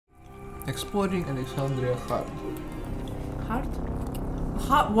Exploring Alexandria hard. Hard?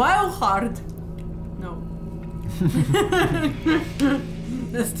 While hard? No.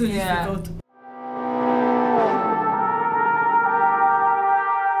 That's too difficult.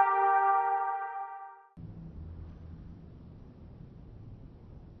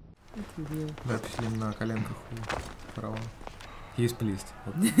 Да, сидим на коленках у фараона. He is pleased.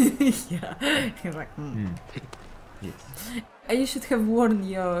 Yeah, he's like, Yes. You should have worn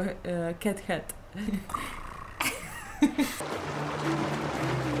your cat hat.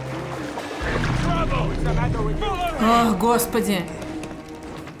 О, господи!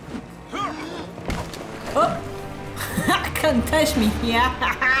 О! Can't touch me! Yeah!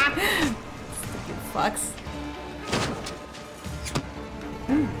 Stupid fox.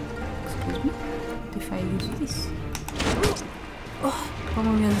 Excuse me? If I use this...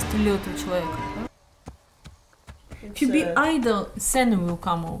 По-моему, я застрелил этого человека. If you be idle, Senu will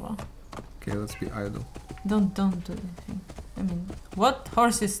come over. Okay, let's be idle. Don't do anything. I mean, what?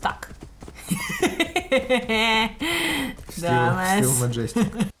 Horse is stuck. Still majestic.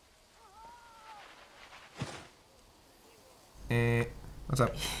 What's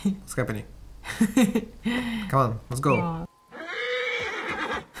up? What's happening? Come on, let's go. Oh.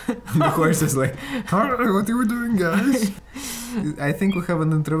 The horse is like, what are you doing, guys? I think we have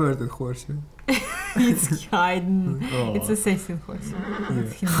an introverted horse. It's hiding. Oh. It's assassin horse.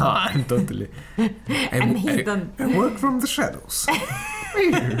 Yeah. Totally. And he's done. I work from the shadows.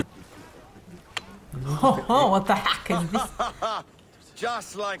 Oh, what the heck is this?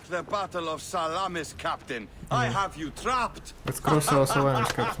 Just like the Battle of Salamis, Captain. I have you trapped. Let's cross our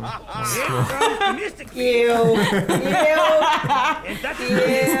Salamis, Captain. Ew.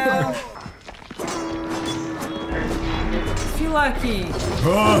 Feel lucky.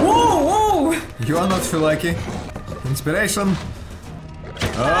 Whoa! You are not feel lucky. Inspiration.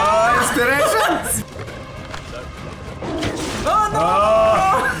 Oh, inspiration! Oh no!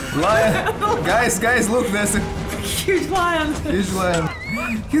 Oh, lion! Guys, look, there's a Huge lion! huge lion.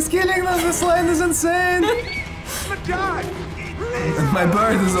 He's killing them. This lion is insane. And my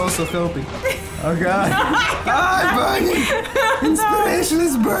bird is also helping. Oh god. Ah, burning! Inspiration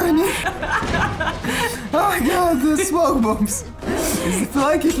is burning. Oh my god, the smoke bombs. Is the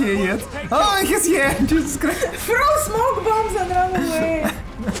flaky here yet? Oh, he's here! Jesus Christ. Throw smoke bombs and run away!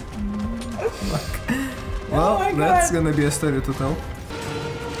 Well, my that's God. gonna be a story to tell.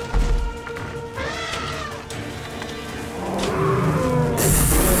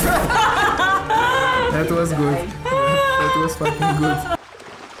 That was good. That was fucking good.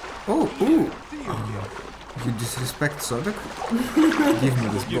 Oh, ooh! You disrespect Sobek? Give me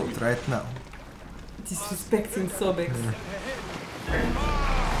this boat right now. Disrespecting Sobek.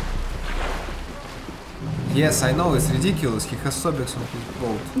 Yes, I know it's ridiculous. He has Sobeks on his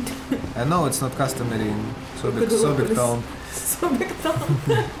boat. I know it's not customary in Sobek town. Sobek town.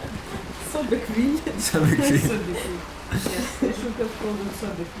 Sobek-ville. Sobek-ville. Yes, they should have called it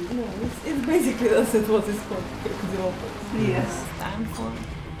Sobek-ville. No, it's basically that's what it's called. Crocodile. Yes. Time for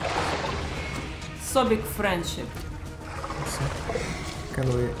Sobek friendship. Can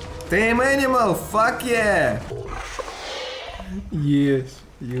we tame animal? Fuck yeah! Yes,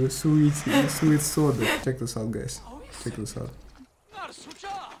 you sweet Sobek. Check this out, guys. Check this out.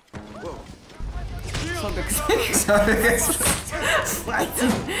 Sobek. Sobek.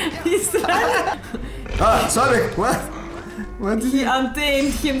 He's trying. Ah, Sobek, what? What did He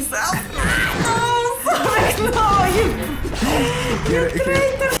untamed himself. Oh, Sobek, no,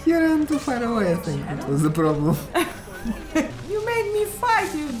 He ran too far away, I think. That was the problem. you made me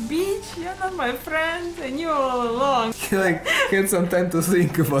fight, you bitch. You're not my friend, and you're all along. He like had some time to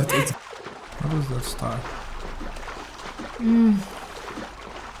think about it. What was that star?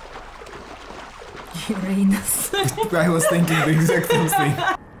 Uranus. I was thinking the exact same thing.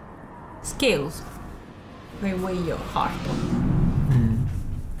 Scales. They weigh your heart.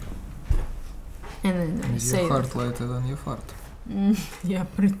 And then they Is say your heart lighter than your fart? yeah,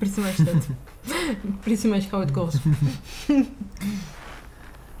 pretty much that. Pretty much how it goes.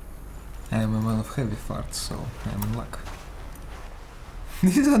 I am a man of heavy farts, so I am in luck.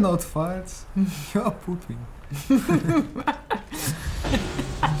 These are not farts. You are pooping.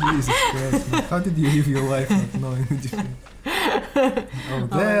 Jesus Christ, man. How did you live your life not knowing the difference? Oh,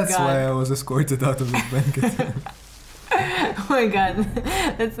 that's why I was escorted out of the blanket. Oh my god,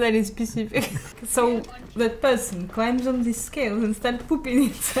 that's very specific. So that person climbs on these scales and starts pooping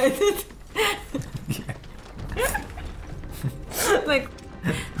inside it. Like,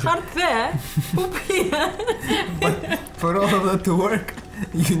 heart there, poop here. But for all of that to work,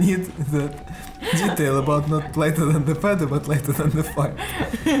 you need that detail about not lighter than the feather, but lighter than the fire.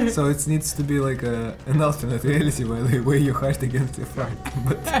 So it needs to be like an alternate reality where they weigh your heart against your fire.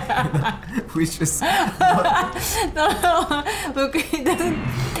 But which is No, look, it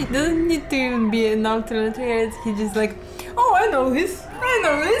doesn't need to even be an alternate reality. He just like, oh, I know this.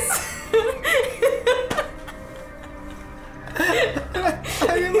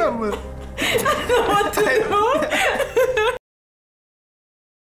 I remember. What to do?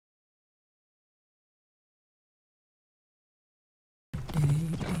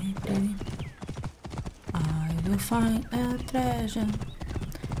 I will find a treasure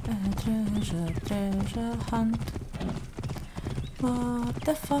hunt. What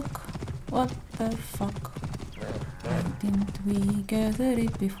the fuck? Why didn't we gather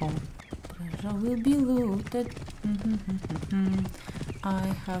it before? Treasure will be looted.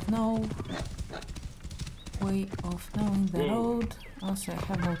 I have no way of knowing the road. Also, I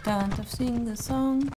have no talent of singing the song.